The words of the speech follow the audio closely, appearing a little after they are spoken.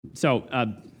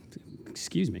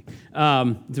Excuse me.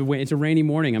 It's a rainy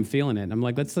morning. I'm feeling it. I'm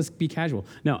like, let's be casual.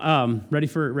 No, ready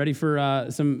for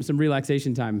some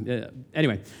relaxation time.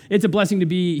 Anyway, it's a blessing to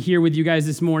be here with you guys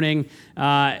this morning.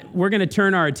 We're going to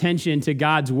turn our attention to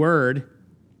God's Word,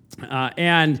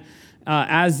 and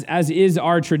as is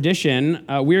our tradition,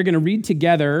 we are going to read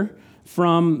together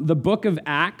from the book of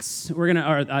Acts. We're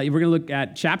going to look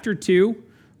at chapter 2.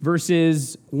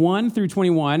 Verses 1 through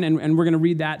 21, and we're going to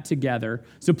read that together.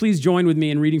 So please join with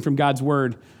me in reading from God's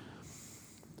Word.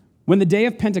 When the day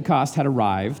of Pentecost had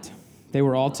arrived, they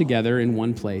were all together in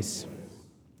one place.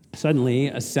 Suddenly,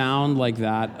 a sound like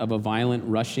that of a violent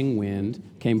rushing wind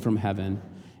came from heaven,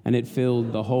 and it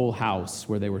filled the whole house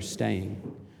where they were staying.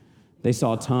 They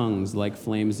saw tongues like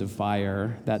flames of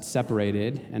fire that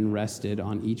separated and rested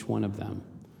on each one of them.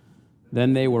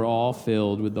 Then they were all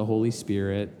filled with the Holy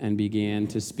Spirit and began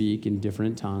to speak in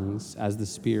different tongues as the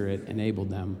Spirit enabled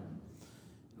them.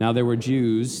 Now there were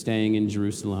Jews staying in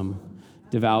Jerusalem,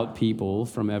 devout people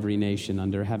from every nation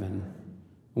under heaven.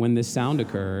 When this sound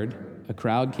occurred, a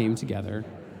crowd came together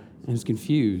and was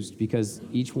confused because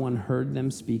each one heard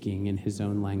them speaking in his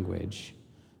own language.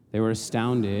 They were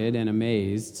astounded and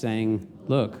amazed, saying,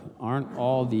 "Look, aren't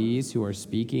all these who are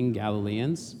speaking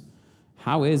Galileans?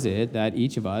 How is it that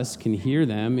each of us can hear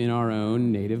them in our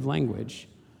own native language?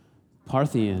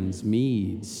 Parthians,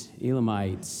 Medes,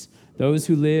 Elamites, those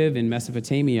who live in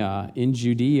Mesopotamia, in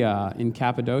Judea, in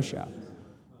Cappadocia,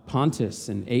 Pontus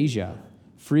and Asia,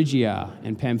 Phrygia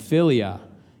and Pamphylia,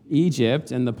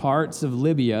 Egypt and the parts of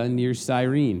Libya near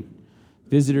Cyrene,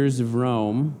 visitors of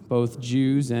Rome, both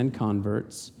Jews and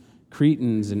converts,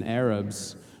 Cretans and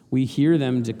Arabs, we hear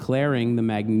them declaring the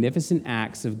magnificent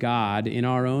acts of God in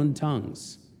our own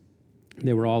tongues."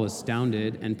 They were all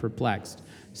astounded and perplexed,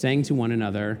 saying to one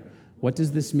another, "What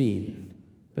does this mean?"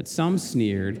 But some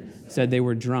sneered, said they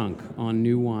were drunk on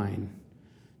new wine.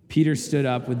 Peter stood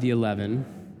up with the 11,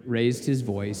 raised his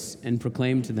voice, and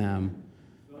proclaimed to them,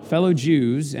 "Fellow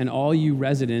Jews and all you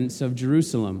residents of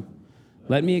Jerusalem,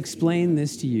 let me explain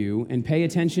this to you and pay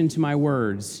attention to my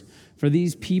words. For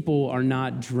these people are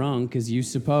not drunk as you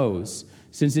suppose,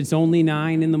 since it's only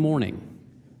 9 a.m.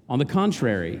 On the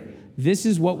contrary, this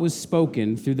is what was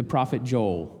spoken through the prophet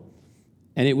Joel.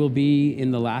 And it will be in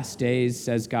the last days,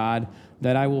 says God,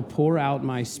 that I will pour out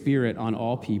my spirit on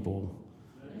all people.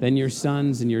 Then your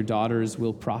sons and your daughters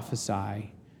will prophesy.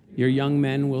 Your young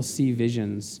men will see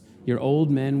visions. Your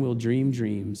old men will dream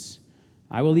dreams.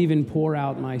 I will even pour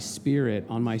out my spirit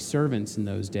on my servants in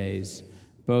those days,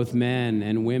 both men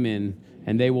and women,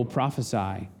 and they will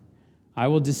prophesy. I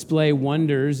will display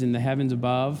wonders in the heavens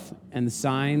above and the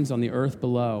signs on the earth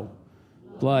below,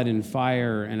 blood and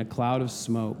fire and a cloud of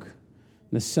smoke.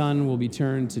 The sun will be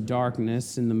turned to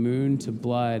darkness and the moon to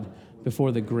blood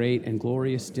before the great and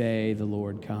glorious day the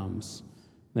Lord comes.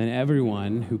 Then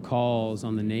everyone who calls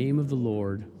on the name of the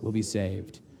Lord will be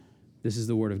saved." This is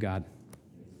the word of God.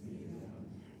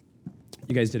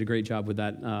 You guys did a great job with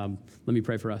that. Let me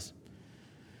pray for us.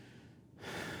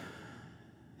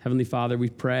 Heavenly Father, we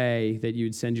pray that you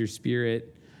would send your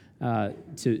Spirit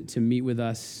to meet with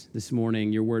us this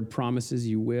morning. Your word promises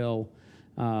you will.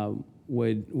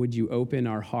 Would you open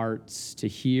our hearts to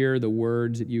hear the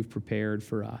words that you've prepared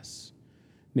for us?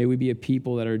 May we be a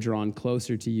people that are drawn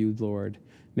closer to you, Lord.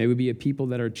 May we be a people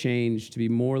that are changed to be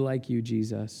more like you,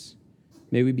 Jesus.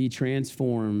 May we be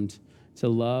transformed to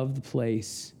love the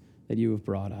place that you have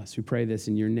brought us. We pray this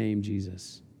in your name,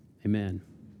 Jesus. Amen.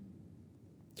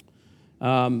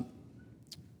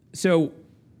 So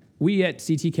we at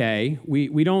CTK,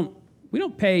 we don't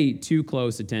pay too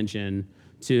close attention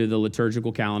to the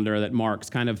liturgical calendar that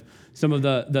marks kind of some of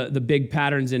the big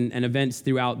patterns and events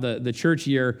throughout the church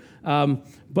year.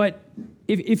 But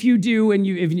if you do, and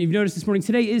if you've noticed this morning,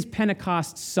 today is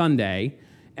Pentecost Sunday,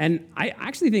 and I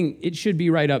actually think it should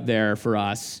be right up there for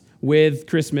us with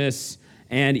Christmas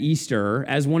and Easter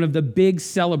as one of the big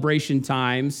celebration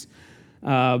times.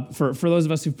 For those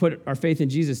of us who've put our faith in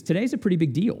Jesus, today's a pretty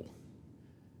big deal.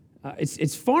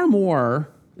 It's far more,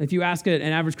 if you ask an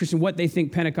average Christian what they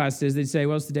think Pentecost is, they'd say,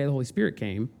 well, it's the day the Holy Spirit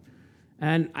came.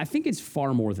 And I think it's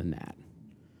far more than that.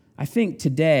 I think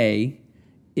today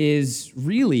is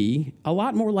really a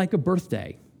lot more like a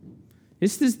birthday.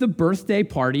 This is the birthday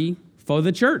party for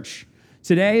the church.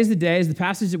 Today is the day, as the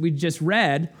passage that we just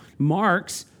read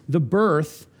marks the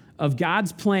birth of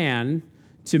God's plan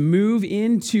to move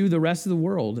into the rest of the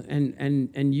world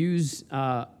and use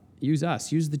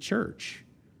us, use the church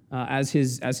as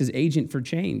his agent for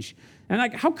change. And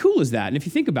like, how cool is that? And if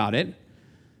you think about it,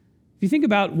 if you think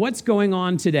about what's going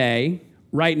on today,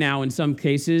 right now, in some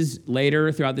cases,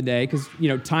 later throughout the day, because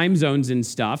time zones and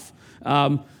stuff.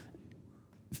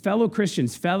 fellow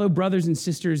Christians, fellow brothers and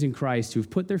sisters in Christ who've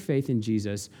put their faith in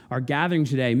Jesus are gathering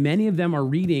today. Many of them are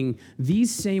reading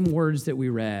these same words that we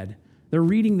read. They're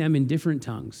reading them in different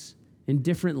tongues, in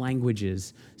different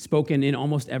languages, spoken in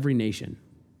almost every nation.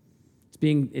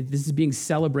 This is being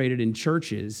celebrated in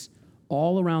churches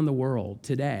all around the world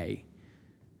today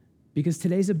because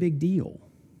today's a big deal.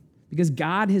 Because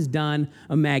God has done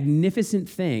a magnificent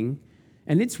thing,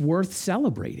 and it's worth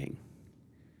celebrating.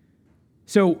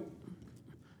 So,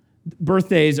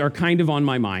 birthdays are kind of on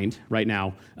my mind right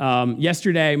now.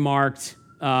 Yesterday marked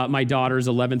my daughter's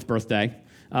 11th birthday.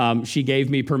 She gave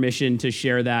me permission to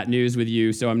share that news with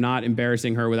you, so I'm not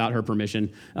embarrassing her without her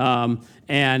permission. And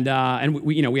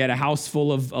we had a house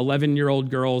full of 11-year-old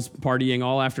girls partying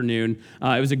all afternoon.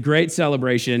 It was a great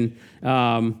celebration.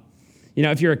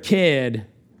 If you're a kid,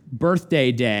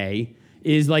 birthday day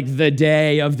is like the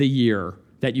day of the year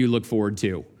that you look forward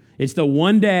to. It's the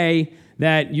one day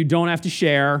that you don't have to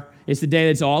share. It's the day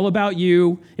that's all about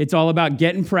you. It's all about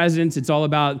getting presents. It's all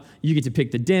about you get to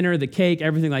pick the dinner, the cake,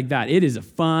 everything like that. It is a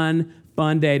fun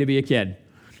day to be a kid.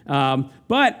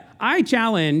 But I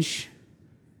challenge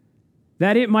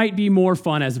that it might be more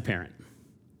fun as a parent.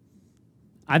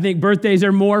 I think birthdays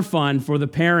are more fun for the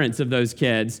parents of those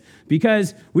kids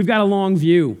because we've got a long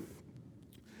view.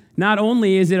 Not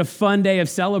only is it a fun day of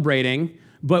celebrating,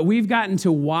 but we've gotten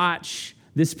to watch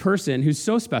this person who's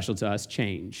so special to us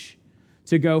change,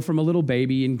 to go from a little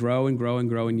baby and grow and grow and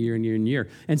grow in year and year and year.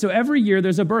 And so every year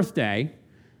there's a birthday,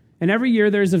 and every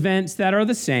year there's events that are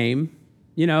the same.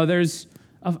 There's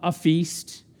a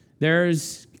feast,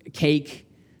 there's cake,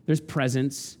 there's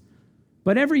presents.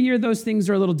 But every year those things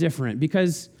are a little different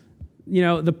because,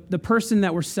 the person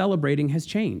that we're celebrating has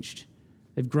changed.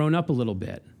 They've grown up a little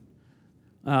bit.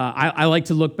 I like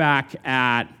to look back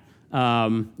at,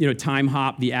 Time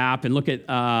Hop, the app, and look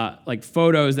at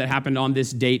photos that happened on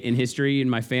this date in history in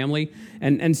my family.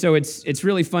 And so it's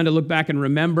really fun to look back and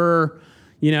remember,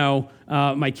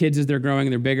 my kids as they're growing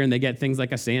and they're bigger and they get things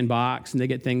like a sandbox and they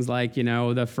get things like,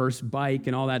 the first bike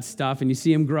and all that stuff. And you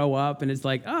see them grow up and it's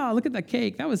like, oh, look at that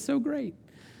cake. That was so great.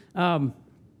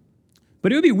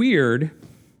 But it would be weird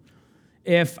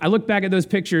if I look back at those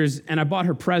pictures and I bought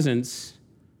her presents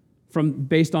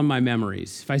based on my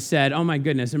memories. If I said, oh my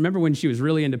goodness, I remember when she was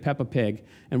really into Peppa Pig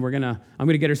and I'm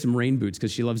gonna get her some rain boots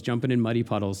because she loves jumping in muddy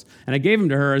puddles. And I gave them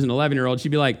to her as an 11-year-old, she'd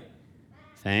be like,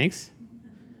 thanks.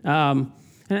 And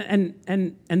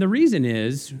the reason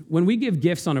is when we give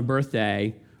gifts on a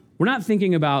birthday, we're not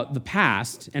thinking about the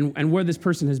past and where this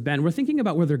person has been. We're thinking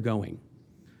about where they're going.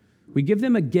 We give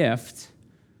them a gift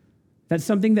that's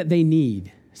something that they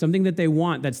need, something that they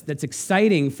want, that's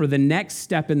exciting for the next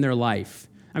step in their life.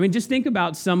 I mean, just think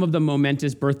about some of the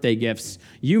momentous birthday gifts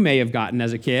you may have gotten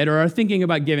as a kid or are thinking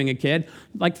about giving a kid,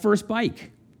 like first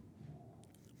bike.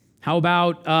 How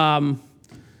about,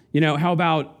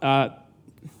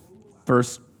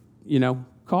 first,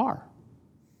 car?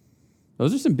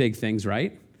 Those are some big things,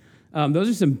 right? Those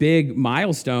are some big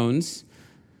milestones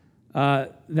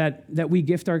that we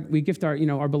gift our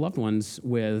our beloved ones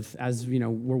with as we're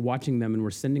watching them and we're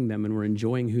sending them and we're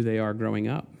enjoying who they are growing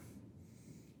up.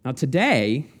 Now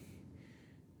today,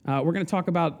 we're going to talk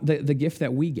about the gift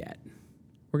that we get.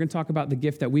 We're going to talk about the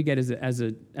gift that we get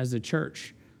as a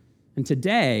church. And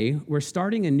today, we're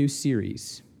starting a new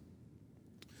series.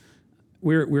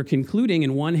 We're concluding,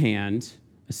 in one hand,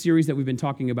 a series that we've been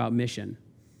talking about mission.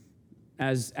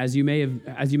 As you may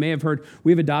have heard,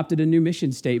 we've adopted a new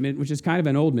mission statement, which is kind of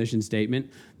an old mission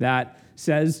statement that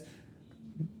says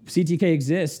CTK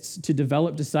exists to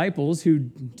develop disciples who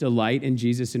delight in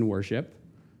Jesus in worship,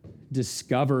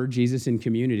 discover Jesus in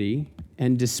community,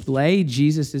 and display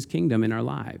Jesus' kingdom in our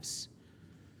lives.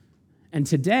 And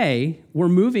today, we're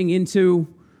moving into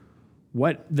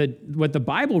what the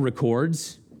Bible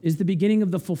records is the beginning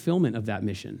of the fulfillment of that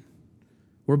mission.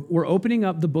 We're opening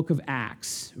up the book of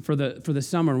Acts for the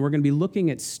summer, and we're going to be looking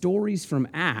at stories from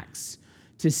Acts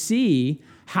to see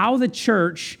how the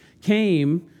church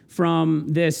came from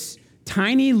this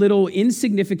tiny little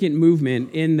insignificant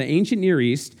movement in the ancient Near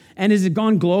East and has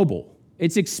gone global.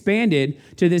 It's expanded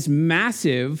to this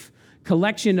massive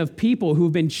collection of people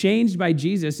who've been changed by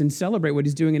Jesus and celebrate what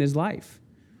he's doing in his life.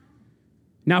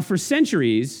 Now, for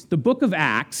centuries, the book of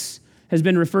Acts has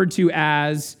been referred to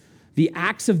as the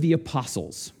Acts of the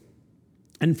Apostles.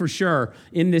 And for sure,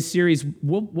 in this series,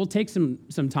 we'll take some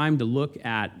time to look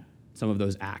at some of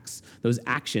those acts, those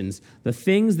actions, the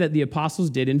things that the apostles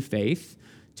did in faith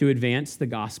to advance the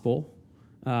gospel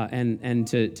and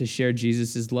to share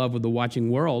Jesus' love with the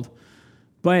watching world.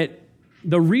 But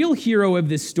the real hero of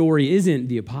this story isn't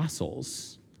the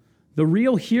apostles. The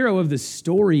real hero of the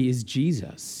story is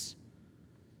Jesus.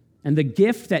 And the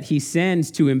gift that he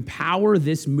sends to empower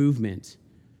this movement,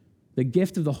 the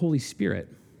gift of the Holy Spirit.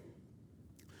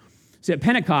 So at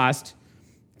Pentecost,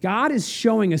 God is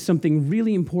showing us something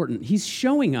really important. He's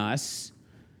showing us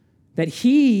that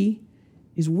he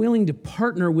is willing to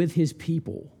partner with his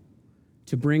people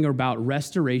to bring about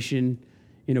restoration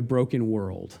in a broken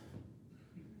world.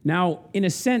 Now, in a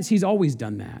sense, he's always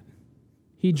done that.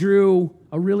 He drew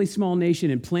a really small nation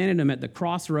and planted them at the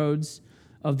crossroads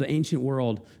of the ancient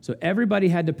world. So everybody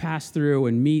had to pass through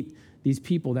and meet these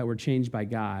people that were changed by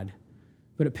God.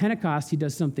 But at Pentecost, he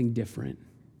does something different.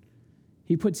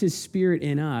 He puts his Spirit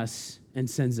in us and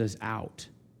sends us out.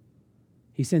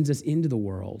 He sends us into the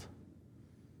world.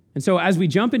 And so as we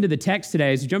jump into the text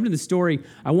today, as we jump into the story,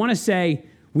 I want to say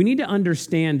we need to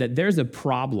understand that there's a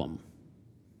problem.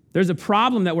 There's a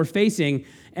problem that we're facing,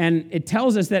 and it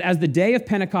tells us that as the day of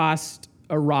Pentecost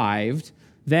arrived,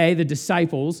 they, the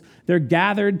disciples, they're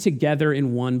gathered together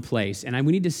in one place. And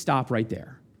we need to stop right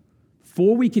there.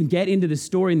 Before we can get into the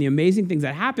story and the amazing things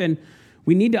that happen,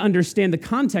 we need to understand the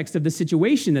context of the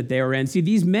situation that they are in. See,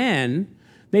 these men,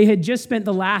 they had just spent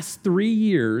the last 3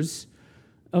 years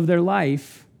of their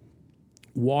life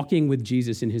walking with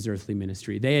Jesus in his earthly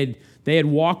ministry. They had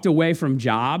walked away from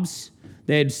jobs.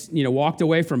 They had walked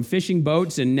away from fishing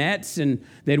boats and nets, and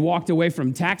they'd walked away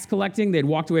from tax collecting. They'd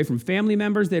walked away from family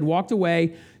members. They'd walked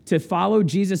away to follow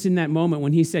Jesus in that moment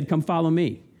when he said, "Come follow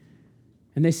me."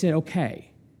 And they said, "Okay."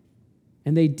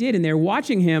 And they did, and they're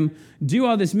watching him do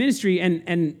all this ministry,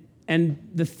 and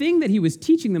the thing that he was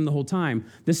teaching them the whole time,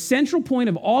 the central point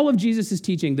of all of Jesus'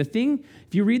 teaching, the thing,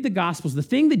 if you read the Gospels, the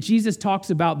thing that Jesus talks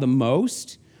about the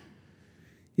most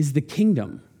is the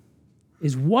kingdom,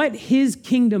 is what his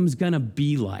kingdom's gonna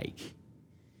be like.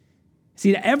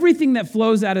 See, everything that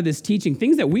flows out of this teaching,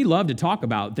 things that we love to talk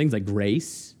about, things like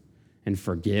grace and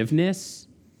forgiveness,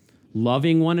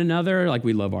 loving one another like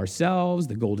we love ourselves,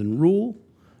 the golden rule,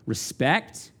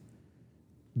 respect,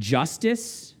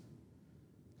 justice,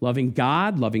 loving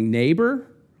God, loving neighbor.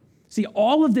 See,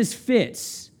 all of this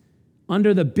fits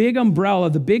under the big umbrella,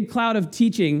 the big cloud of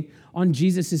teaching on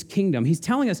Jesus' kingdom. He's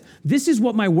telling us, this is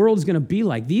what my world is going to be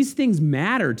like. These things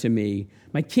matter to me.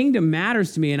 My kingdom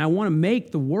matters to me, and I want to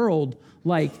make the world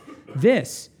like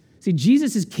this. See,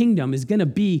 Jesus' kingdom is going to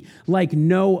be like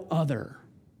no other.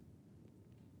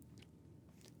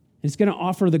 It's going to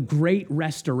offer the great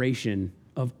restoration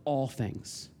of all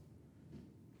things.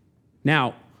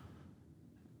 Now,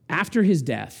 after his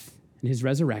death and his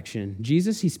resurrection,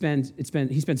 Jesus, he spends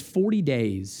 40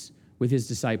 days with his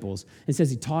disciples and says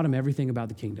he taught them everything about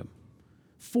the kingdom.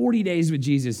 40 days with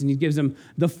Jesus, and he gives them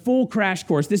the full crash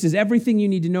course. This is everything you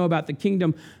need to know about the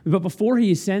kingdom. But before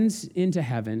he ascends into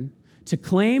heaven to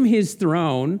claim his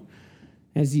throne,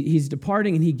 as he's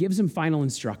departing, and he gives them final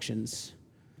instructions.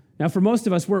 Now, for most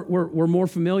of us, we're more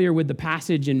familiar with the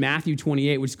passage in Matthew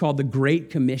 28, which is called the Great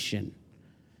Commission.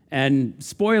 And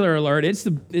spoiler alert, it's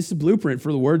the blueprint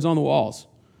for the words on the walls.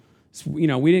 We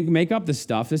didn't make up this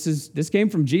stuff. This came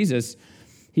from Jesus.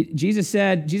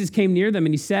 Jesus came near them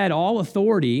and he said, "All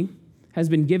authority has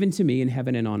been given to me in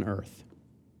heaven and on earth.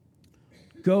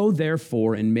 Go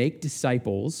therefore and make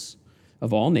disciples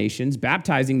of all nations,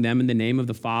 baptizing them in the name of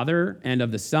the Father and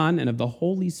of the Son and of the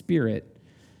Holy Spirit,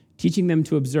 teaching them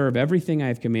to observe everything I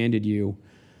have commanded you.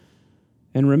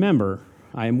 And remember,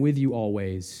 I am with you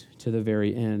always to the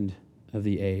very end of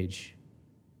the age."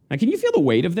 Now, can you feel the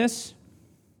weight of this?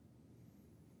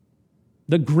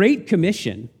 The Great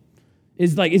Commission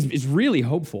is really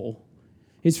hopeful.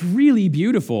 It's really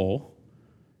beautiful.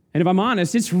 And if I'm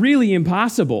honest, it's really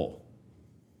impossible.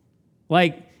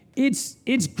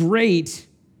 It's great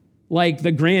like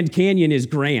the Grand Canyon is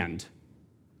grand.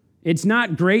 It's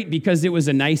not great because it was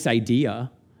a nice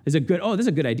idea. This is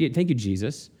a good idea. Thank you,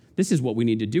 Jesus. This is what we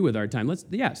need to do with our time.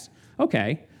 Yes.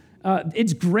 Okay.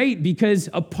 It's great because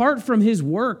apart from his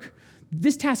work,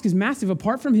 this task is massive.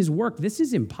 Apart from his work, this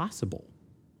is impossible.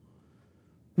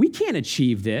 We can't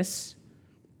achieve this.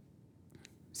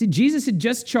 See, Jesus had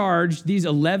just charged these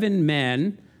 11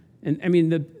 men, and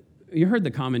you heard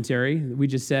the commentary we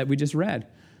just read.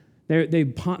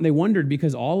 They wondered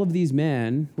because all of these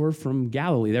men were from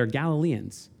Galilee. They're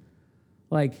Galileans.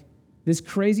 This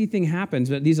crazy thing happens,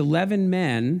 but these 11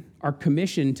 men are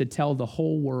commissioned to tell the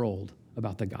whole world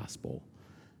about the gospel.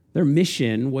 Their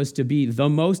mission was to be the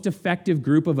most effective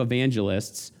group of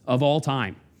evangelists of all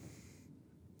time.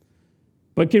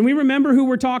 But can we remember who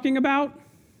we're talking about?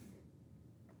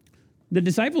 The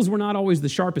disciples were not always the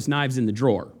sharpest knives in the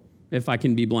drawer, if I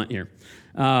can be blunt here.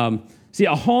 See,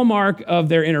 a hallmark of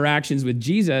their interactions with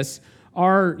Jesus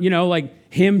are,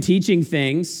 him teaching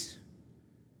things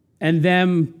and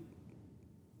them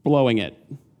blowing it.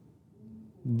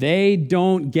 They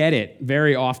don't get it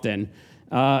very often.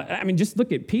 Just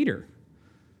look at Peter,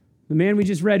 the man we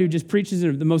just read who just preaches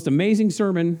the most amazing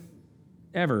sermon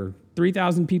ever.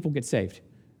 3,000 people get saved,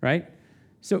 right?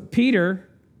 So Peter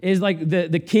is like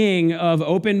the king of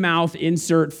open mouth,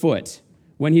 insert foot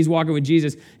when he's walking with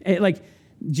Jesus.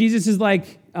 Jesus is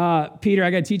like, Peter,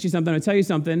 I got to teach you something. I'll tell you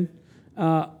something.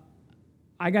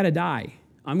 I got to die.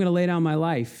 I'm going to lay down my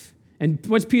life. And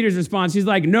what's Peter's response? He's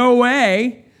like, no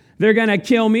way. They're going to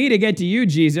kill me to get to you,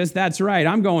 Jesus. That's right.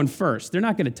 I'm going first. They're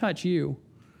not going to touch you.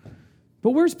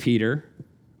 But where's Peter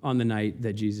on the night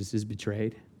that Jesus is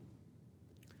betrayed?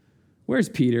 Where's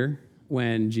Peter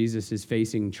when Jesus is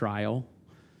facing trial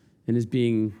and is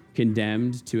being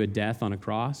condemned to a death on a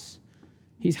cross?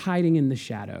 He's hiding in the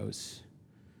shadows.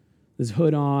 His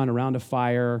hood on, around a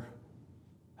fire,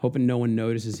 hoping no one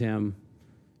notices him,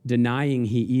 denying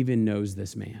he even knows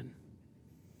this man.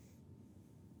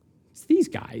 It's these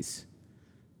guys.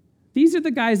 These are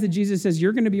the guys that Jesus says,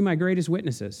 you're going to be my greatest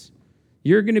witnesses.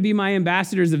 You're going to be my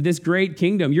ambassadors of this great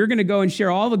kingdom. You're going to go and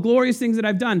share all the glorious things that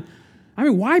I've done.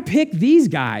 Why pick these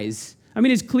guys?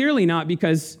 It's clearly not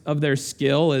because of their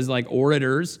skill as like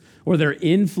orators or their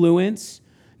influence,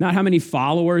 not how many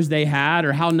followers they had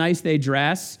or how nice they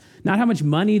dress, not how much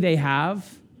money they have.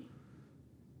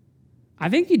 I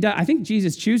think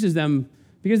Jesus chooses them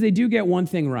because they do get one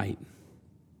thing right.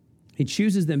 He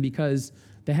chooses them because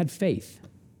they had faith.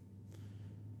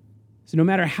 So no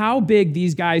matter how big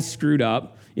these guys screwed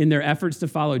up in their efforts to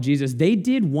follow Jesus, they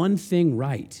did one thing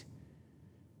right.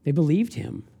 They believed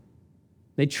him.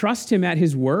 They trust him at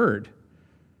his word.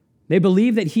 They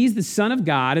believe that he's the Son of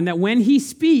God and that when he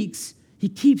speaks, he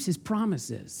keeps his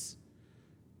promises.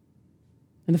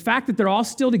 And the fact that they're all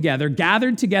still together,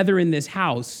 gathered together in this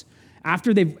house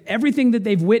after everything that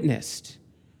they've witnessed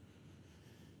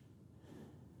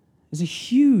is a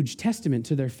huge testament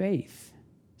to their faith.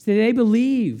 So they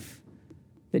believe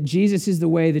that Jesus is the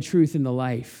way, the truth, and the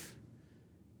life.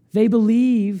 They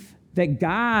believe that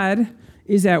God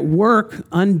is at work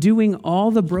undoing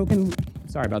all the broken,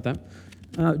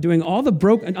 undoing all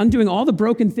the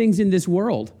broken things in this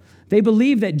world. They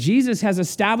believe that Jesus has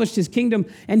established his kingdom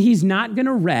and he's not going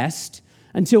to rest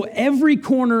until every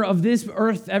corner of this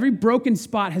earth, every broken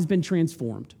spot has been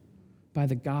transformed by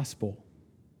the gospel.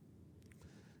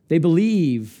 They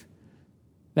believe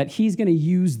that he's going to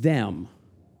use them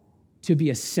to be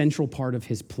a central part of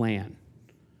his plan.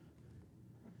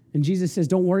 And Jesus says,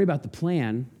 don't worry about the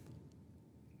plan.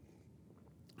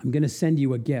 I'm going to send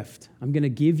you a gift. I'm going to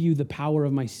give you the power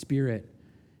of my Spirit.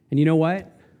 And you know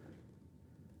what?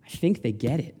 I think they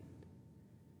get it.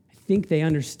 I think they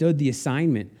understood the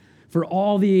assignment. For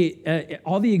all the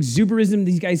exuberism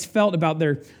these guys felt about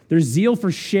their zeal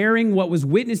for sharing what was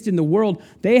witnessed in the world,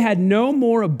 they had no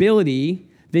more ability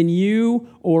than you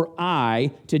or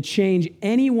I to change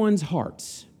anyone's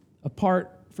hearts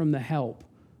apart from the help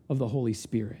of the Holy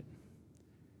Spirit.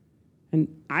 And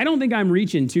I don't think I'm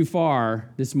reaching too far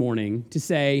this morning to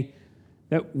say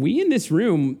that we in this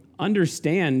room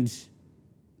understand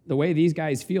the way these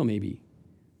guys feel, maybe.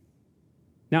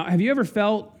 Now, have you ever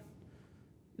felt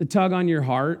the tug on your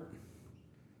heart,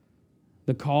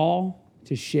 the call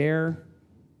to share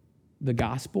the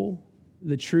gospel,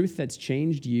 the truth that's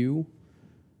changed you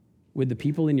with the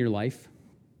people in your life,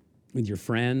 with your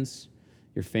friends,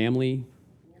 your family,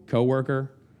 your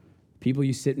coworker, people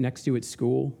you sit next to at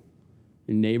school,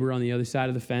 your neighbor on the other side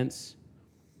of the fence,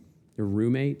 your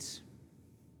roommates?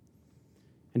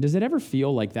 And does it ever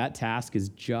feel like that task is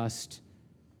just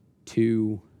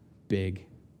too big?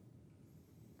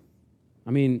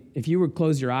 If you would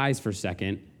close your eyes for a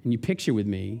second and you picture with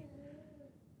me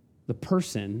the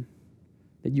person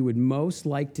that you would most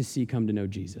like to see come to know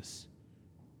Jesus,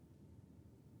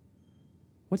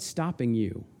 what's stopping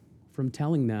you from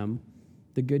telling them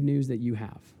the good news that you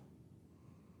have?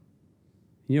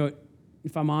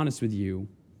 If I'm honest with you,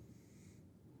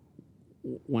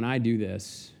 when I do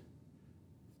this,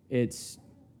 it's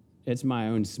my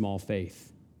own small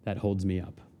faith that holds me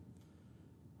up.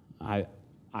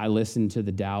 I listen to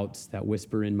the doubts that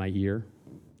whisper in my ear,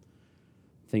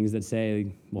 things that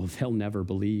say, well, they'll never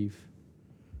believe.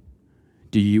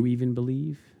 Do you even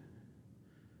believe?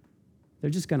 They're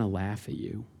just going to laugh at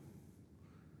you.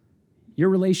 Your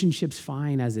relationship's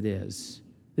fine as it is.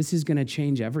 This is going to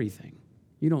change everything.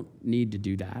 You don't need to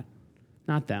do that.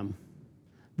 Not them.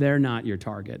 They're not your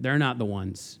target. They're not the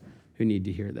ones who need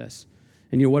to hear this.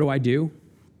 And what do?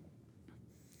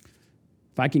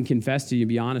 If I can confess to you,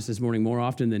 be honest this morning, more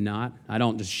often than not, I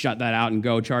don't just shut that out and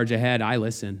go charge ahead. I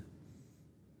listen.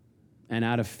 And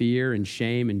out of fear and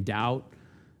shame and doubt,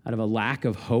 out of a lack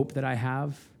of hope that I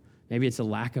have, maybe it's a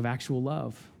lack of actual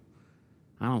love,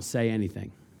 I don't say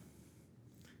anything.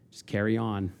 Just carry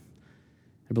on.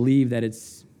 I believe that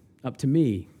it's up to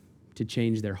me to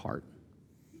change their heart.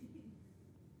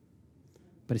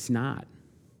 But it's not.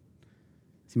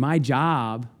 See, my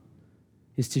job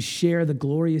is to share the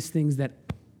glorious things that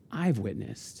I've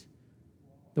witnessed,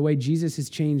 the way Jesus has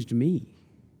changed me,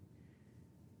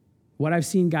 what I've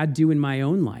seen God do in my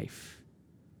own life.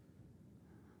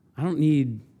 I don't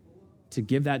need to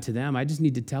give that to them. I just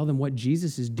need to tell them what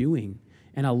Jesus is doing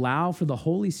and allow for the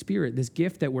Holy Spirit, this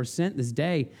gift that we're sent this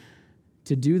day,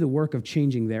 to do the work of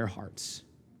changing their hearts.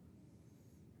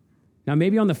 Now,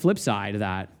 maybe on the flip side of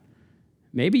that,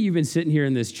 maybe you've been sitting here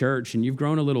in this church and you've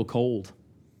grown a little cold.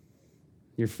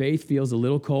 Your faith feels a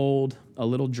little cold, a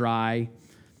little dry.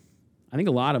 I think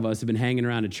a lot of us have been hanging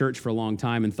around a church for a long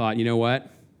time and thought, you know what?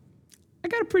 I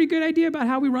got a pretty good idea about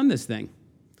how we run this thing.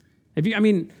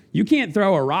 You can't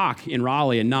throw a rock in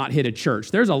Raleigh and not hit a church.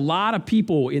 There's a lot of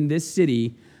people in this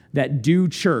city that do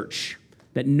church,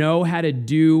 that know how to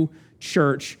do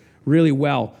church really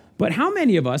well. But how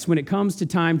many of us, when it comes to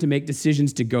time to make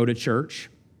decisions to go to church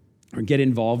or get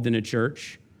involved in a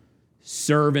church,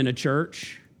 serve in a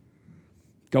church,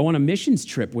 go on a missions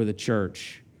trip with a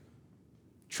church,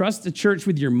 trust the church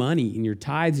with your money and your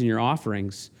tithes and your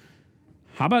offerings?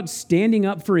 How about standing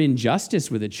up for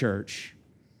injustice with a church?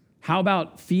 How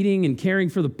about feeding and caring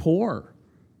for the poor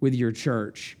with your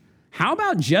church? How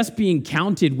about just being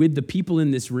counted with the people in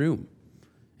this room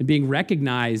and being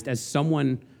recognized as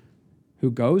someone who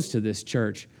goes to this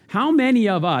church? How many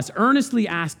of us earnestly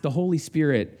ask the Holy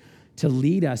Spirit to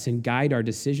lead us and guide our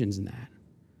decisions in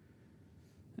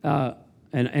that?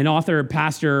 An author,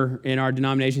 pastor in our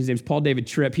denomination, his name is Paul David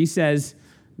Tripp. He says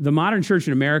the modern church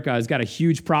in America has got a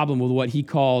huge problem with what he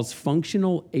calls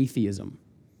functional atheism.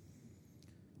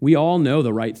 We all know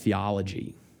the right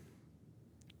theology,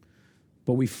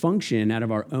 but we function out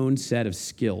of our own set of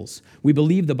skills. We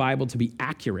believe the Bible to be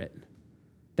accurate,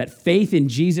 that faith in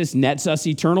Jesus nets us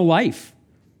eternal life,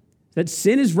 that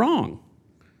sin is wrong.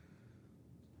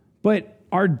 But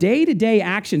our day-to-day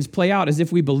actions play out as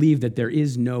if we believe that there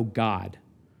is no God.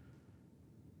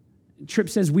 Tripp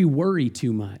says we worry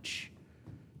too much.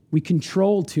 We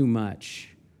control too much.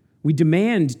 We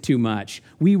demand too much.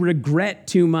 We regret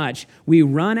too much. We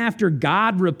run after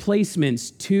God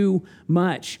replacements too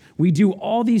much. We do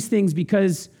all these things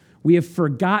because we have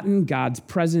forgotten God's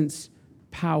presence,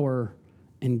 power,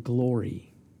 and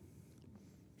glory.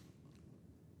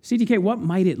 CTK, what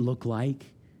might it look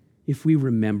like if we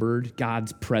remembered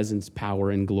God's presence, power,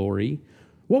 and glory?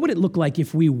 What would it look like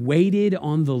if we waited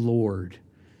on the Lord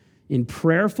in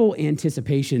prayerful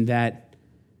anticipation that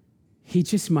he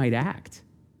just might act,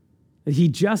 that he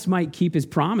just might keep his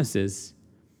promises?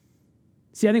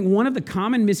 See, I think one of the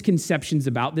common misconceptions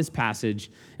about this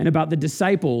passage and about the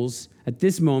disciples at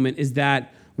this moment is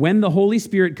that when the Holy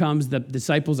Spirit comes, the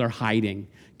disciples are hiding,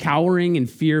 cowering in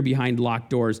fear behind locked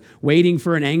doors, waiting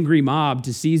for an angry mob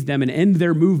to seize them and end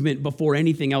their movement before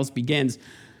anything else begins.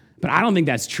 But I don't think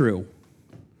that's true.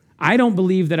 I don't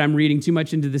believe that I'm reading too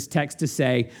much into this text to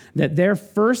say that their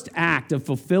first act of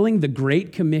fulfilling the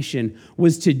Great Commission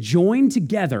was to join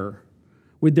together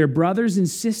with their brothers and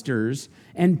sisters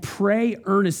and pray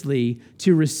earnestly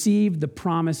to receive the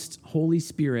promised Holy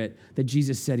Spirit that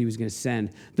Jesus said he was going to send,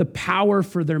 the power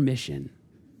for their mission.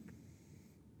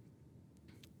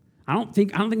 I don't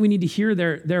think we need to hear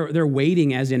their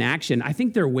waiting as inaction. I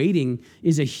think their waiting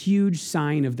is a huge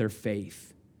sign of their faith.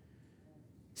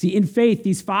 See, in faith,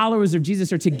 these followers of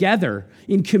Jesus are together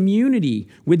in community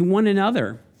with one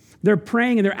another. They're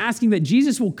praying and they're asking that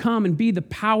Jesus will come and be the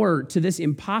power to this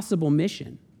impossible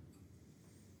mission.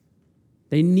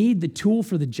 They need the tool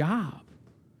for the job.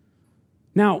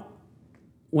 Now,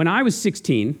 when I was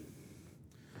 16,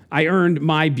 I earned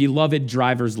my beloved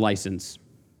driver's license.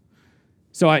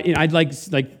 So I'd like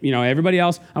everybody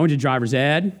else, I went to driver's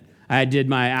ed. I did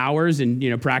my hours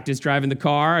and practiced driving the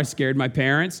car. I scared my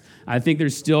parents. I think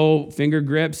there's still finger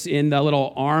grips in the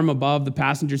little arm above the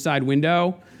passenger side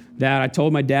window that I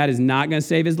told my dad is not going to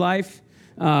save his life.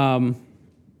 I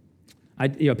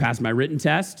passed my written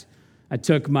test. I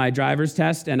took my driver's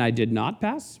test and I did not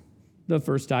pass the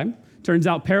first time. Turns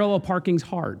out parallel parking's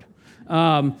hard.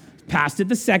 Passed it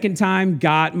the second time,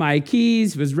 got my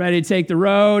keys, was ready to take the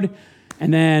road.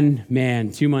 And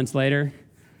then, 2 months later,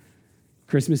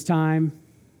 Christmas time,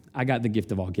 I got the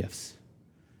gift of all gifts.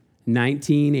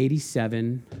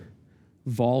 1987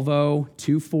 Volvo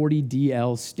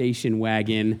 240DL station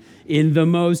wagon in the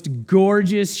most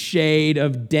gorgeous shade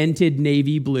of dented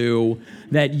navy blue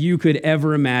that you could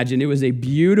ever imagine. It was a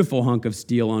beautiful hunk of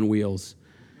steel on wheels.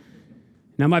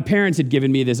 Now, my parents had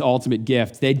given me this ultimate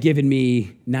gift. They'd given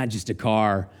me not just a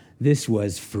car, This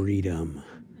was freedom.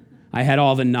 I had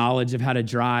all the knowledge of how to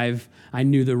drive. I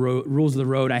knew the rules of the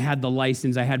road. I had the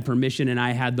license. I had permission, and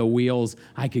I had the wheels.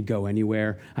 I could go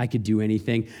anywhere. I could do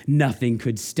anything. Nothing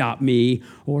could stop me,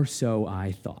 or so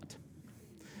I thought.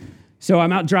 So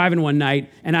I'm out driving one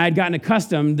night, and I had gotten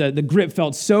accustomed. The grip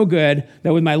felt so good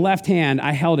that with my left hand,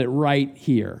 I held it right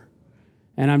here.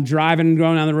 And I'm driving and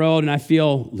going down the road, and I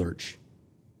feel lurch,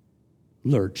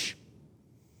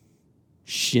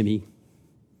 shimmy,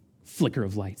 flicker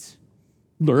of lights.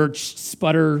 Lurch,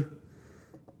 sputter,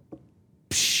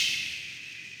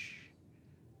 psh.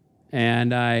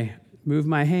 And I moved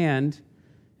my hand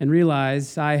and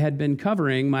realized I had been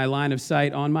covering my line of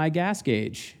sight on my gas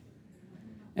gauge.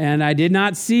 And I did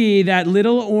not see that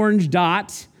little orange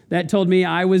dot that told me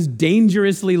I was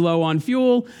dangerously low on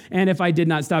fuel, and if I did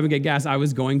not stop and get gas, I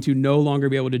was going to no longer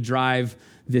be able to drive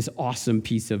this awesome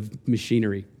piece of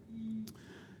machinery.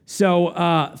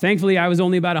 So thankfully, I was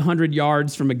only about 100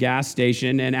 yards from a gas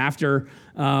station, and after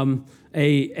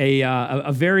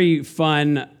a very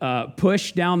fun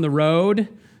push down the road,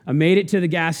 I made it to the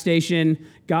gas station,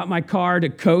 got my car to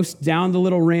coast down the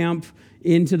little ramp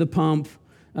into the pump.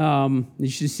 You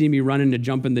should see me running to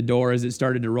jump in the door as it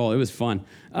started to roll. It was fun.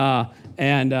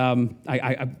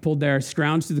 I pulled there,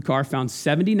 scrounged through the car, found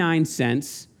 79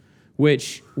 cents,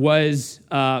 which was,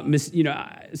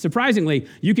 surprisingly,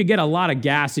 you could get a lot of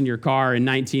gas in your car in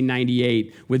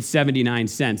 1998 with 79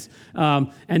 cents.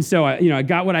 And so, I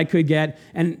got what I could get,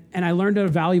 and I learned a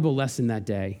valuable lesson that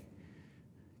day.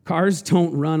 Cars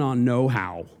don't run on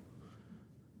know-how.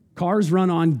 Cars run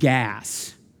on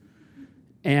gas.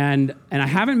 And I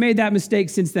haven't made that mistake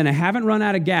since then. I haven't run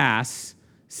out of gas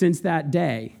since that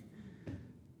day.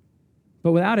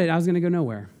 But without it, I was going to go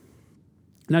nowhere.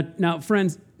 Now,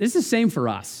 friends, this is the same for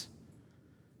us.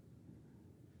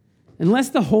 Unless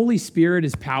the Holy Spirit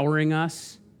is powering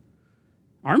us,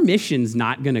 our mission's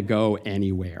not going to go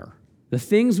anywhere. The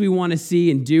things we want to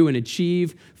see and do and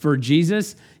achieve for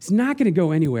Jesus, it's not going to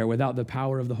go anywhere without the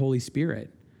power of the Holy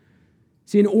Spirit.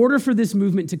 See, in order for this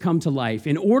movement to come to life,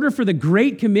 in order for the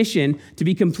Great Commission to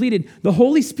be completed, the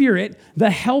Holy Spirit,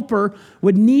 the helper,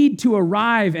 would need to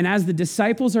arrive. And as the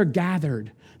disciples are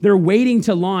gathered, they're waiting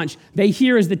to launch, they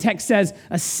hear, as the text says,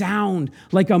 a sound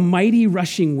like a mighty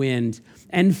rushing wind,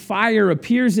 and fire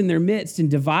appears in their midst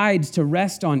and divides to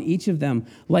rest on each of them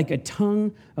like a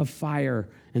tongue of fire.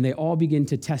 And they all begin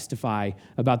to testify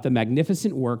about the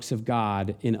magnificent works of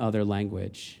God in other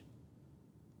language.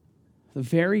 The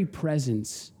very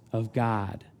presence of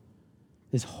God,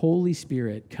 this Holy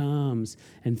Spirit comes,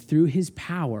 and through his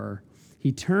power,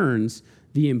 he turns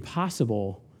the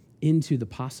impossible into the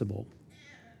possible.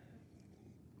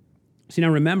 See, now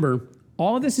remember,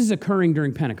 all of this is occurring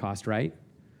during Pentecost, right?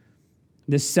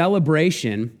 This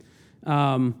celebration.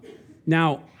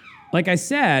 Now, like I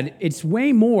said, it's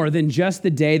way more than just the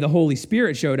day the Holy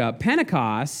Spirit showed up.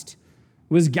 Pentecost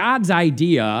was God's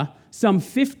idea some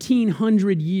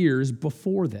 1,500 years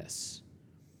before this.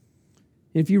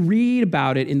 If you read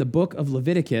about it in the book of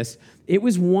Leviticus, it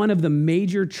was one of the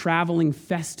major traveling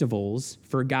festivals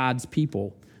for God's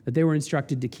people that they were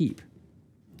instructed to keep.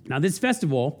 Now, this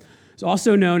festival is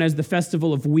also known as the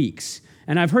Festival of Weeks.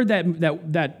 And I've heard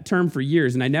that term for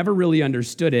years, and I never really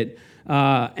understood it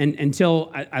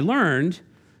until I learned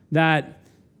that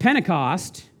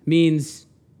Pentecost means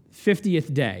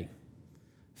 50th day.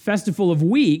 Festival of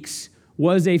Weeks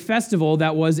was a festival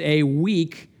that was a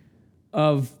week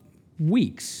of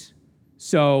weeks.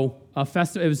 So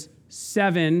it was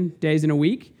 7 days in a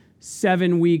week,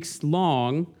 7 weeks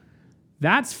long.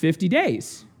 That's 50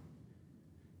 days.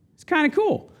 It's kind of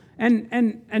cool.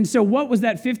 And so what was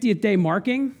that 50th day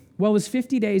marking? Well, it was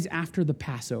 50 days after the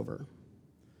Passover.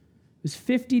 It was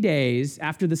 50 days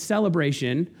after the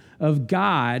celebration of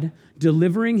God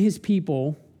delivering his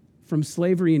people from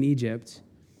slavery in Egypt.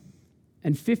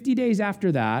 And 50 days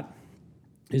after that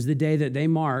is the day that they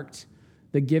marked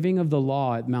the giving of the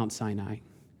law at Mount Sinai.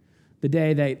 The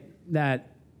day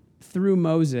that through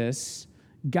Moses,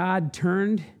 God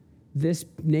turned this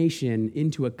nation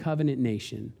into a covenant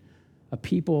nation, a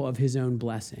people of his own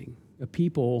blessing, a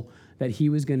people that he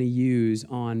was going to use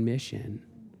on mission.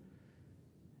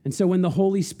 And so when the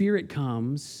Holy Spirit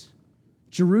comes,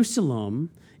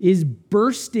 Jerusalem is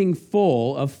bursting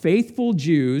full of faithful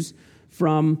Jews.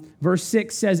 From verse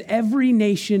 6 says, every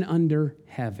nation under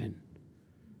heaven.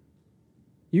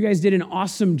 You guys did an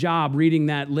awesome job reading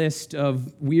that list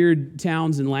of weird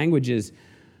towns and languages.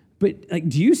 But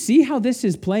do you see how this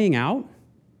is playing out?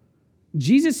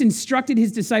 Jesus instructed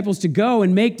his disciples to go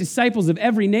and make disciples of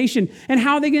every nation. And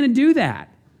how are they going to do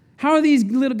that? How are these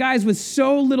little guys with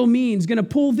so little means going to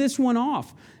pull this one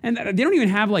off? And they don't even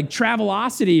have like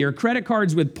Travelocity or credit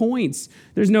cards with points.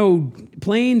 There's no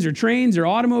planes or trains or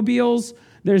automobiles.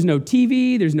 There's no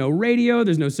TV. There's no radio.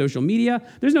 There's no social media.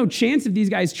 There's no chance of these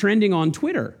guys trending on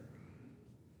Twitter.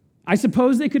 I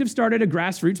suppose they could have started a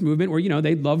grassroots movement where,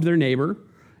 they loved their neighbor,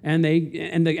 and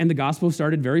the gospel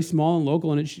started very small and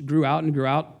local, and it grew out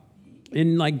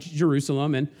in like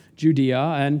Jerusalem and Judea,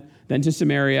 and then to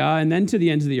Samaria, and then to the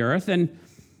ends of the earth. And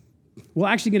we're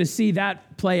actually going to see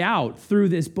that play out through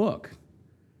this book.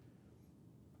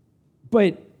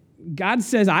 But God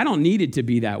says, I don't need it to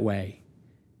be that way.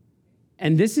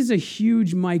 And this is a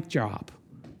huge mic drop,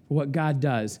 what God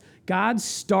does. God's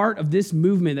start of this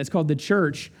movement that's called the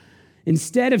church,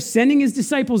 instead of sending his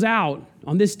disciples out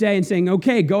on this day and saying,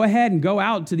 okay, go ahead and go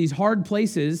out to these hard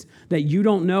places that you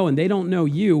don't know and they don't know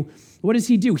you, what does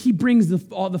he do? He brings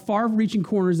all the far-reaching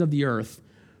corners of the earth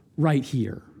right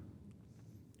here,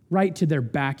 right to their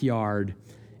backyard.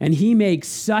 And he makes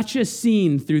such a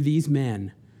scene through these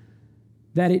men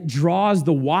that it draws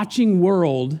the watching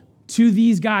world to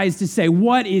these guys to say,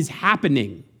 what is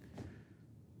happening?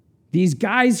 These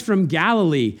guys from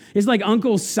Galilee, it's like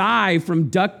Uncle Si from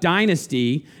Duck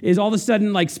Dynasty is all of a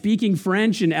sudden like speaking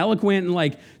French and eloquent and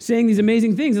like saying these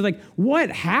amazing things. It's like, what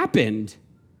happened?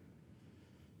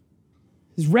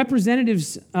 These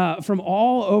representatives from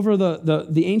all over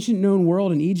the ancient known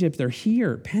world in Egypt, they're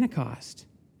here at Pentecost.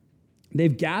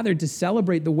 They've gathered to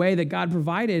celebrate the way that God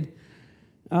provided.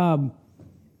 But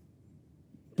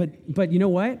you know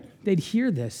what? They'd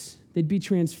hear this. They'd be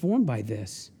transformed by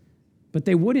this. But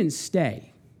they wouldn't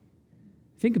stay.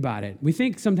 Think about it. We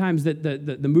think sometimes that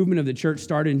the movement of the church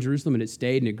started in Jerusalem and it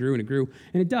stayed and it grew,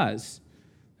 and it does.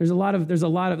 There's a lot of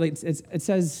like, it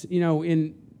says,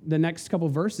 in the next couple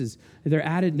of verses,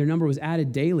 their number was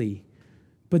added daily.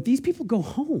 But these people go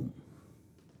home.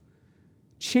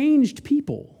 Changed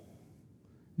people.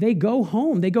 They go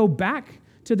home. They go back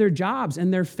to their jobs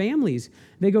and their families.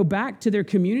 They go back to their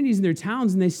communities and their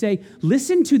towns, and they say,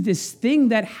 listen to this thing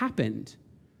that happened.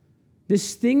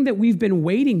 This thing that we've been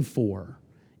waiting for,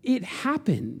 it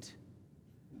happened.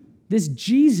 This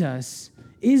Jesus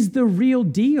is the real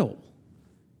deal.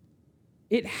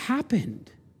 It happened.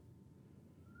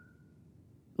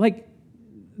 Like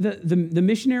the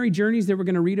missionary journeys that we're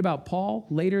going to read about Paul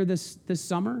later this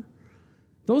summer,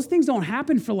 those things don't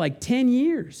happen for like 10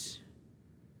 years.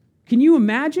 Can you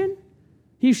imagine?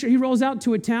 He rolls out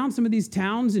to a town, some of these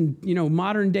towns in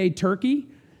modern day Turkey,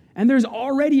 and there's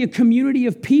already a community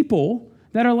of people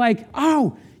that are like,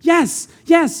 oh, yes,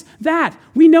 that.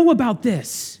 We know about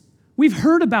this. We've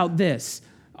heard about this.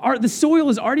 The soil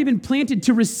has already been planted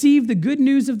to receive the good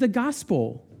news of the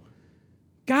gospel.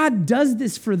 God does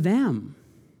this for them.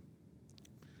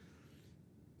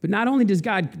 But not only does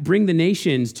God bring the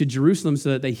nations to Jerusalem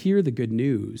so that they hear the good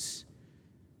news,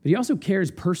 but he also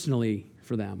cares personally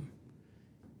for them.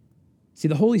 See,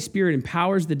 the Holy Spirit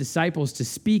empowers the disciples to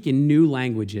speak in new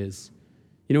languages.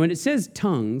 When it says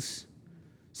tongues,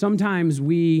 sometimes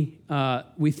we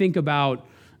think about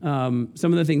some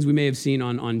of the things we may have seen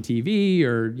on TV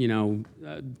or,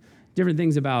 different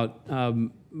things about,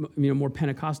 more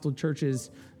Pentecostal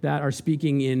churches that are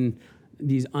speaking in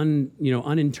these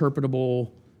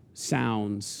uninterpretable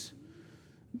sounds.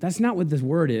 That's not what this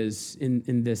word is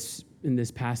in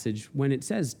this passage. When it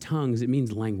says tongues, it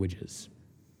means languages.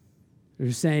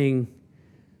 They're saying,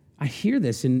 I hear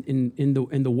this in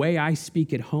the way I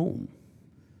speak at home.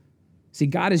 See,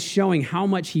 God is showing how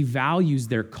much he values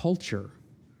their culture.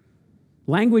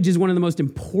 Language is one of the most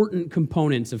important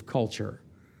components of culture.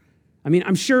 I mean,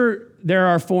 I'm sure there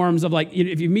are forms of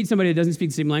if you meet somebody that doesn't speak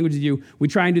the same language as you, we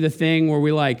try and do the thing where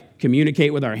we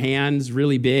communicate with our hands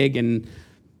really big and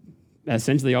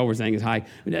essentially all we're saying is hi.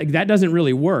 That doesn't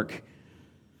really work.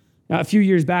 A few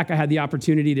years back, I had the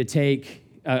opportunity to take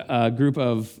a group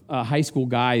of high school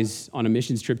guys on a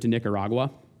missions trip to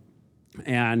Nicaragua.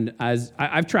 And as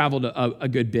I've traveled a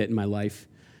good bit in my life,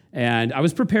 and I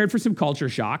was prepared for some culture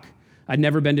shock. I'd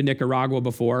never been to Nicaragua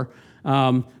before,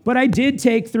 but I did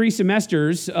take 3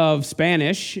 semesters of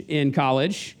Spanish in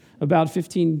college, about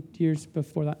 15 years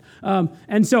before that.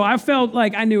 And so I felt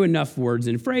like I knew enough words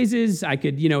and phrases. I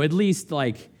could, at least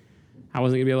I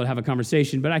wasn't going to be able to have a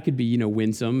conversation, but I could be,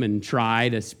 winsome and try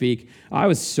to speak. I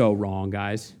was so wrong,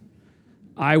 guys.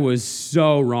 I was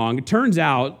so wrong. It turns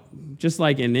out, just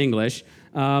like in English,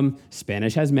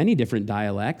 Spanish has many different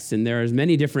dialects, and there's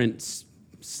many different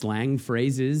slang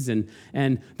phrases, and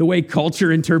the way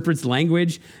culture interprets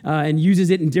language and uses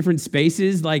it in different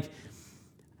spaces.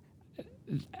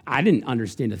 I didn't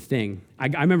understand a thing. I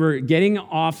remember getting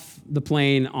off the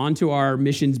plane onto our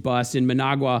missions bus in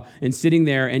Managua and sitting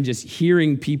there and just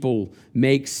hearing people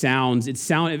make sounds.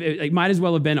 It might as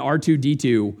well have been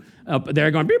R2-D2 up there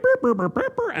going beep, beep, beep, beep,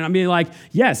 beep, and I'm being like,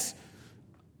 yes.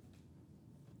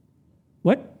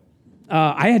 What?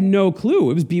 I had no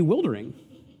clue. It was bewildering.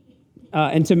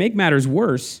 And to make matters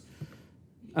worse,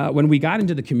 when we got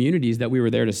into the communities that we were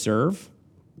there to serve,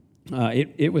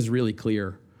 it was really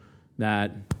clear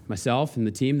that myself and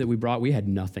the team that we brought, we had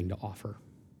nothing to offer.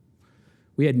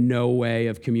 We had no way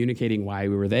of communicating why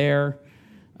we were there.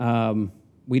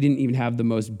 We didn't even have the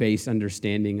most base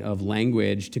understanding of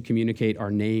language to communicate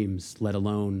our names, let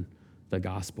alone the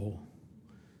gospel.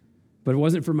 But it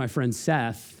wasn't for my friend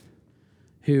Seth,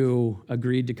 who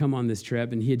agreed to come on this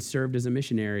trip, and he had served as a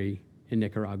missionary in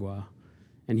Nicaragua,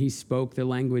 and he spoke the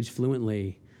language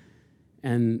fluently.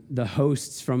 And the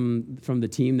hosts from the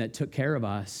team that took care of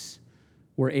us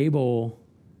were able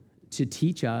to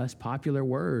teach us popular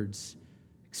words,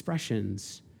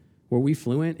 expressions. Were we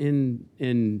fluent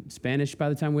in Spanish by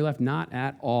the time we left? Not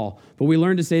at all. But we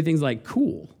learned to say things like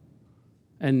cool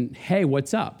and hey,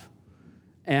 what's up?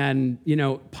 And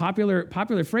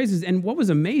popular phrases. And what was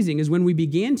amazing is when we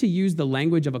began to use the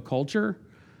language of a culture,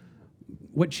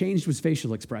 what changed was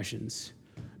facial expressions.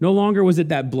 No longer was it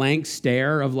that blank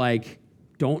stare of like,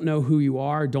 don't know who you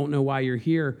are, don't know why you're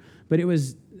here. But it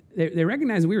was, they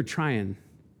recognized we were trying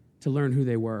to learn who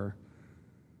they were.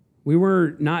 We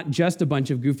were not just a bunch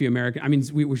of goofy Americans. I mean,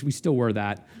 we still were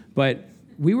that, but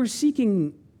we were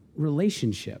seeking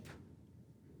relationship.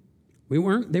 They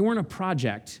weren't a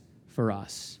project for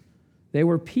us. They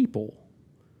were people.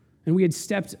 And we had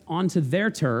stepped onto their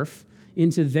turf,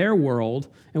 into their world,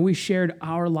 and we shared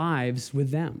our lives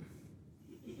with them.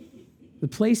 The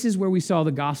places where we saw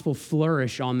the gospel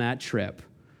flourish on that trip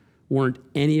weren't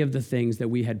any of the things that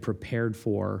we had prepared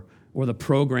for or the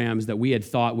programs that we had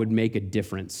thought would make a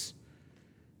difference.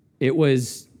 It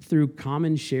was through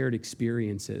common shared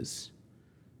experiences.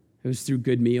 It was through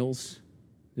good meals.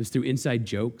 It was through inside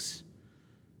jokes.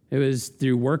 It was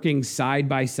through working side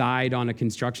by side on a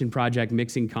construction project,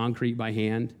 mixing concrete by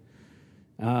hand,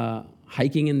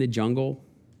 hiking in the jungle,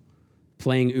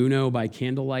 playing Uno by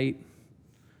candlelight.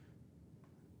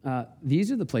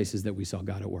 These are the places that we saw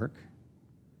God at work.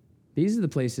 These are the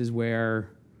places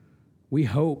where we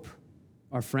hope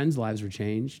our friends' lives were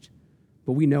changed,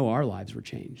 but we know our lives were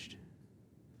changed.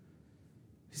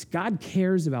 Because God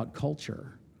cares about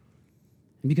culture.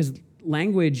 And because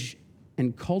language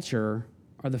and culture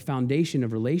are the foundation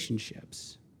of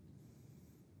relationships.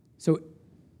 So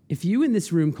if you in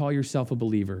this room call yourself a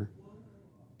believer,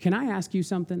 can I ask you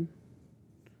something?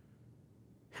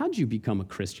 How'd you become a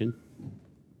Christian?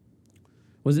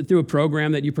 Was it through a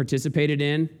program that you participated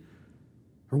in?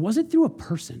 Or was it through a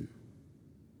person?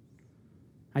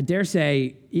 I dare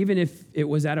say, even if it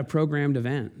was at a programmed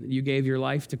event, you gave your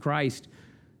life to Christ,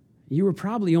 you were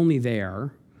probably only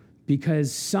there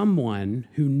because someone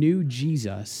who knew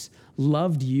Jesus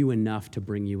loved you enough to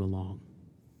bring you along.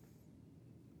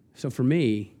 So for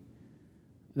me,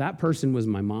 that person was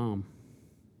my mom.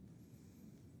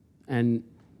 And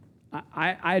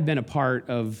I had been a part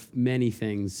of many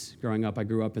things growing up. I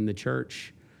grew up in the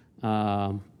church.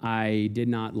 I did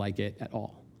not like it at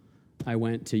all. I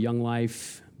went to Young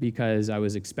Life because I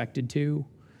was expected to.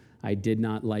 I did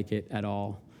not like it at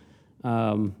all.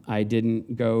 I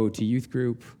didn't go to youth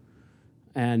group,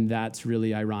 and that's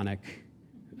really ironic,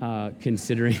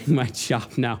 considering my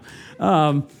job now.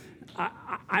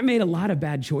 I made a lot of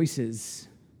bad choices.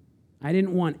 I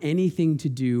didn't want anything to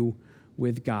do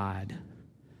with God.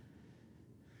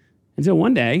 Until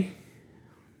one day,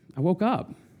 I woke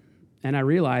up and I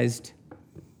realized,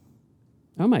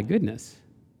 oh my goodness,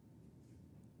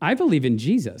 I believe in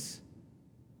Jesus.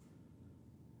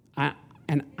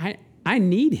 I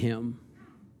need him.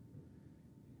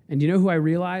 And you know who I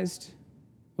realized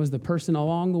was the person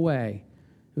along the way?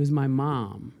 It was my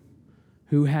mom,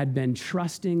 who had been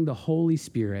trusting the Holy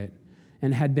Spirit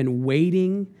and had been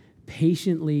waiting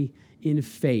patiently in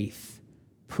faith,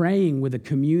 praying with a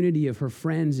community of her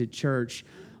friends at church,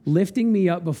 lifting me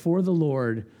up before the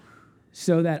Lord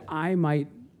so that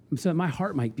my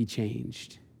heart might be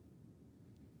changed.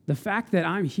 The fact that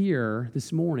I'm here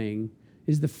this morning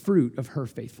is the fruit of her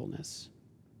faithfulness.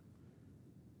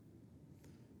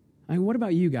 I mean, what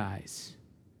about you guys?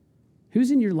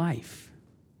 Who's in your life?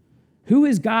 Who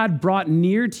has God brought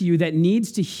near to you that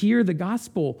needs to hear the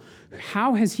gospel?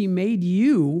 How has he made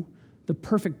you the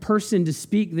perfect person to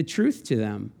speak the truth to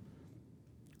them?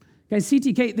 Guys,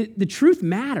 CTK, the truth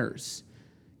matters.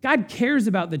 God cares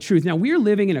about the truth. Now, we are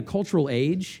living in a cultural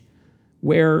age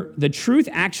where the truth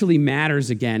actually matters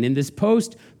again. In this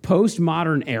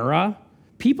postmodern era,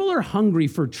 people are hungry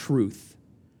for truth.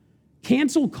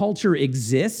 Cancel culture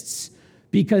exists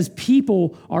because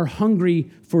people are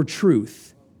hungry for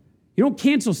truth. You don't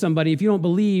cancel somebody if you don't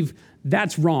believe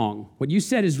that's wrong. What you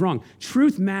said is wrong.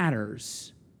 Truth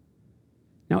matters.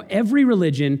 Now, every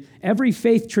religion, every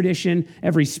faith tradition,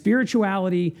 every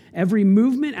spirituality, every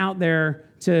movement out there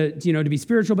to be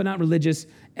spiritual but not religious,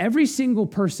 every single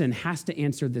person has to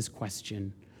answer this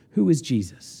question: who is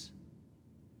Jesus?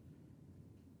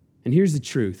 And here's the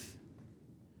truth.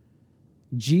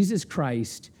 Jesus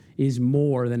Christ is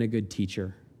more than a good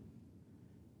teacher.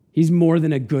 He's more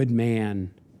than a good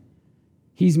man.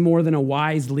 He's more than a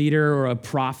wise leader or a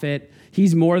prophet.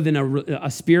 He's more than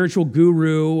a spiritual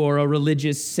guru or a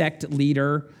religious sect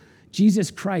leader.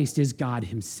 Jesus Christ is God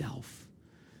himself.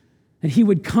 And he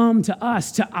would come to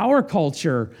us, to our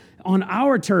culture, on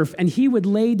our turf, and he would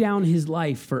lay down his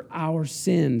life for our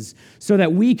sins so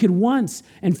that we could once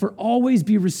and for always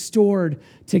be restored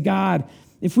to God.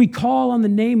 If we call on the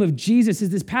name of Jesus, as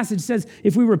this passage says,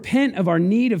 if we repent of our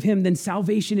need of him, then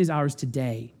salvation is ours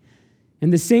today.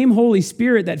 And the same Holy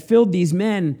Spirit that filled these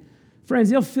men,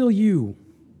 friends, it'll fill you.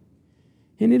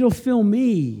 And it'll fill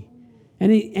me.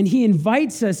 And he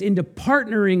invites us into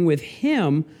partnering with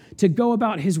him to go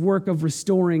about his work of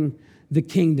restoring the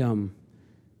kingdom.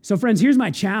 So friends, here's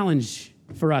my challenge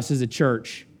for us as a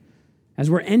church. As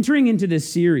we're entering into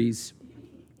this series,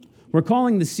 we're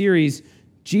calling the series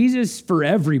Jesus for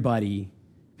Everybody,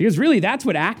 because really that's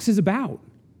what Acts is about.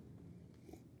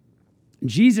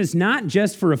 Jesus not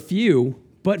just for a few,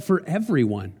 but for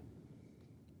everyone.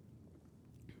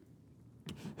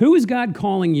 Who is God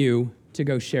calling you to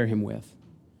go share him with?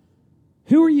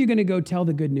 Who are you going to go tell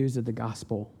the good news of the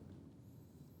gospel?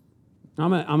 I'm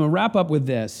going to wrap up with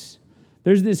this.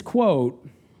 There's this quote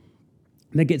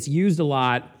that gets used a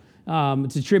lot.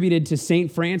 It's attributed to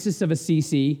St. Francis of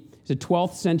Assisi. He's a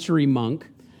 12th century monk.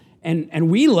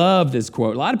 And we love this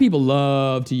quote. A lot of people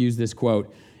love to use this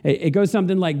quote. It goes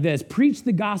something like this: preach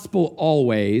the gospel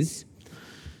always,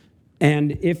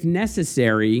 and if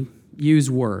necessary,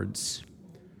 use words.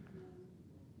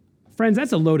 Friends,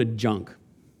 that's a load of junk.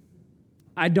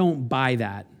 I don't buy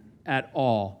that at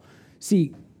all.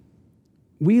 See,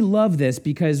 we love this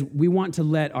because we want to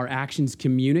let our actions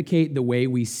communicate the way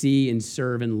we see and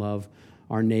serve and love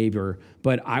our neighbor.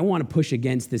 But I want to push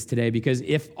against this today, because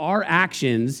if our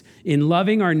actions in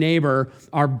loving our neighbor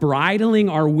are bridling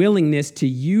our willingness to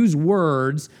use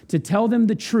words to tell them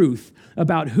the truth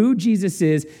about who Jesus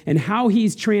is and how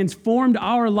he's transformed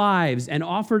our lives and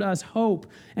offered us hope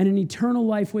and an eternal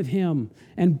life with him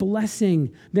and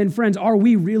blessing, then friends, are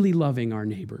we really loving our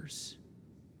neighbors?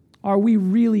 Are we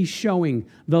really showing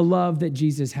the love that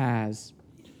Jesus has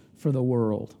for the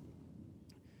world?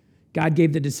 God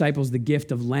gave the disciples the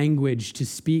gift of language to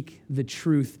speak the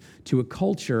truth to a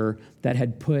culture that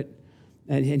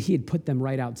he had put them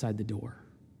right outside the door.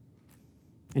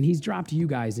 And he's dropped you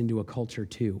guys into a culture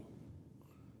too.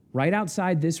 Right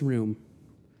outside this room,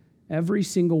 every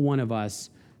single one of us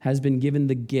has been given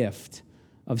the gift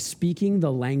of speaking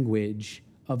the language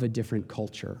of a different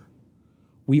culture.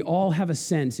 We all have a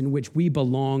sense in which we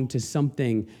belong to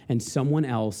something and someone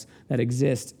else that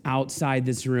exists outside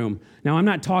this room. Now, I'm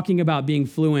not talking about being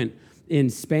fluent in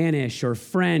Spanish or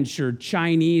French or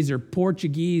Chinese or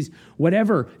Portuguese,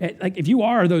 whatever. Like, if you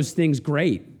are those things,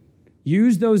 great.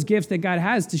 Use those gifts that God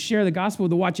has to share the gospel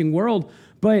with the watching world.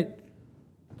 But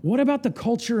what about the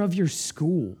culture of your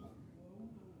school?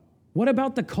 What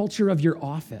about the culture of your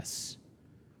office?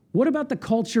 What about the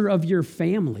culture of your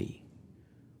family?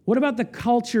 What about the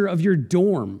culture of your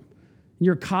dorm,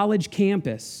 your college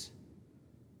campus?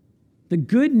 The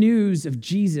good news of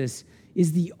Jesus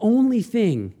is the only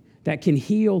thing that can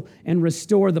heal and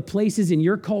restore the places in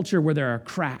your culture where there are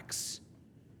cracks.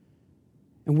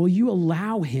 And will you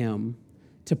allow him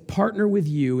to partner with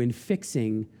you in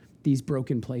fixing these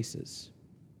broken places?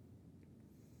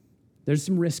 There's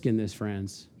some risk in this,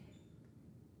 friends.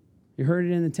 You heard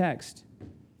it in the text.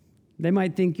 They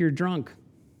might think you're drunk.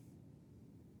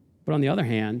 But on the other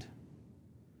hand,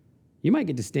 you might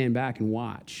get to stand back and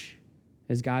watch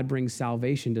as God brings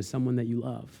salvation to someone that you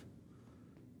love.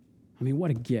 I mean, what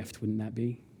a gift, wouldn't that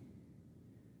be?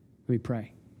 Let me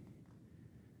pray.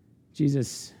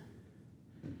 Jesus,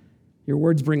 your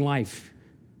words bring life.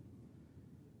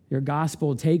 Your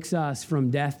gospel takes us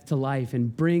from death to life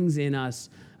and brings in us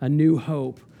a new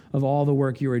hope of all the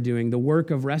work you are doing, the work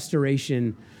of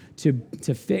restoration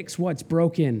to fix what's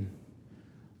broken.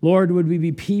 Lord, would we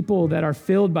be people that are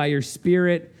filled by your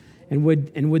Spirit, and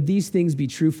would these things be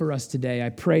true for us today? I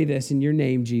pray this in your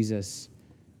name, Jesus.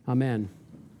 Amen.